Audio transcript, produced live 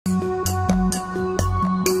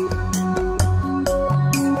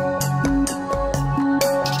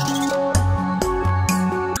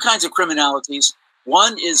kinds of criminalities.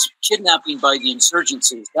 One is kidnapping by the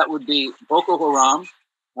insurgencies. That would be Boko Haram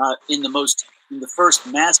in the first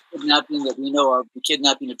mass kidnapping that we know of, the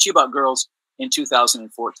kidnapping of Chibok girls in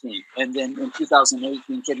 2014. And then in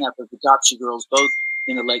 2018, kidnapping of the Dapchi girls, both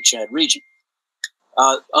in the Lake Chad region.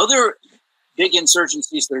 Other big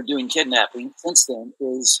insurgencies that are doing kidnapping since then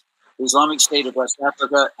is the Islamic State of West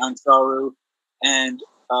Africa, Ansaru, and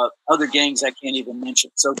other gangs I can't even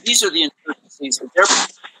mention. So these are the insurgencies. They're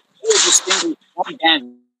distinguished from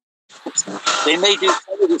bandits. They may do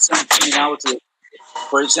some of the same criminality.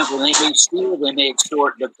 For example, they may steal, they may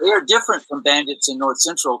extort, but they are different from bandits in North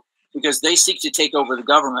Central because they seek to take over the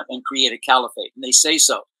government and create a caliphate, and they say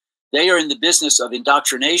so. They are in the business of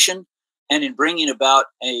indoctrination and in bringing about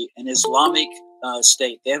an Islamic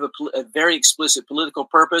state. They have a very explicit political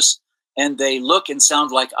purpose, and they look and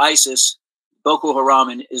sound like ISIS. Boko Haram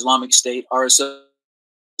and Islamic State are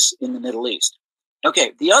in the Middle East.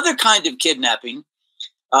 Okay, the other kind of kidnapping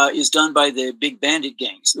is done by the big bandit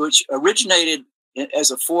gangs, which originated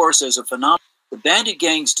as a force, as a phenomenon. The bandit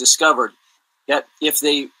gangs discovered that if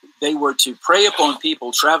they were to prey upon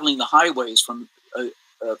people traveling the highways from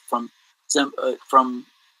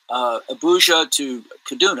Abuja to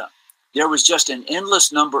Kaduna, there was just an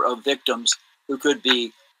endless number of victims who could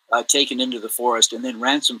be taken into the forest and then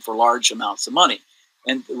ransomed for large amounts of money.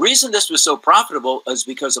 And the reason this was so profitable is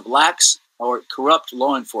because of lax or corrupt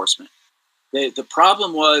law enforcement. The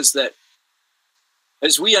problem was that,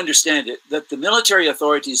 as we understand it, that the military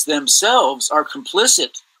authorities themselves are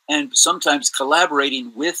complicit and sometimes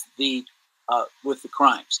collaborating with the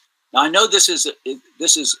crimes. Now, I know this is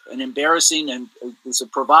an embarrassing and it's a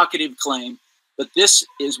provocative claim, but this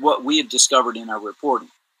is what we have discovered in our reporting.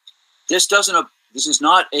 This is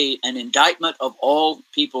not an indictment of all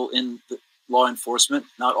people in the law enforcement,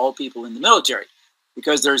 not all people in the military,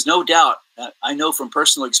 because there's no doubt, I know from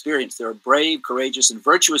personal experience, there are brave, courageous, and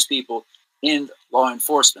virtuous people in law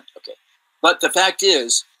enforcement. Okay, but the fact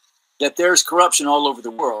is that there's corruption all over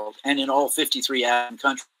the world and in all 53 African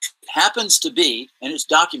countries. It happens to be, and it's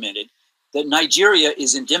documented, that Nigeria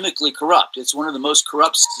is endemically corrupt. It's one of the most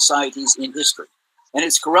corrupt societies in history, and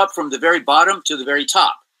it's corrupt from the very bottom to the very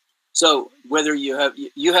top. So whether you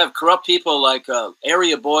have corrupt people like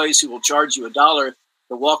area boys who will charge you $1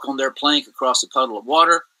 to walk on their plank across a puddle of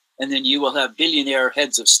water, and then you will have billionaire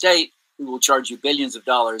heads of state who will charge you billions of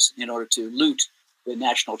dollars in order to loot the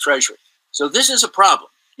national treasury. So this is a problem.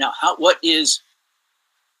 Now, what is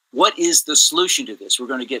the solution to this? We're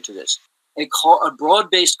going to get to this. A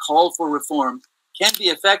broad-based call for reform can be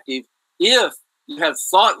effective if you have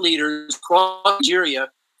thought leaders across Nigeria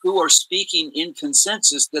who are speaking in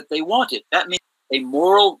consensus that they want it. That means a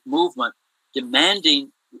moral movement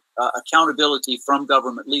demanding accountability from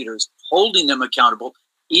government leaders, holding them accountable,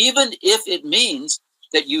 even if it means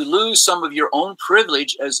that you lose some of your own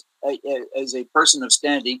privilege as a person of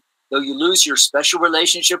standing. Though you lose your special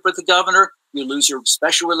relationship with the governor, you lose your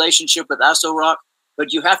special relationship with Aso Rock,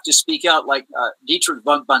 but you have to speak out like Dietrich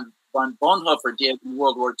von Bonhoeffer did in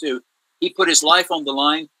World War II. He put his life on the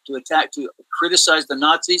line to criticize the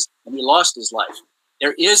Nazis, and he lost his life.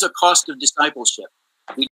 There is a cost of discipleship.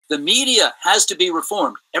 The media has to be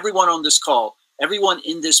reformed. Everyone on this call, everyone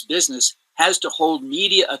in this business has to hold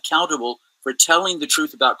media accountable for telling the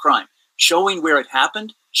truth about crime, showing where it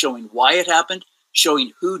happened, showing why it happened,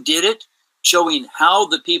 showing who did it, showing how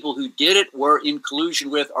the people who did it were in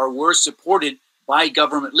collusion with or were supported by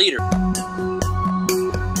government leaders.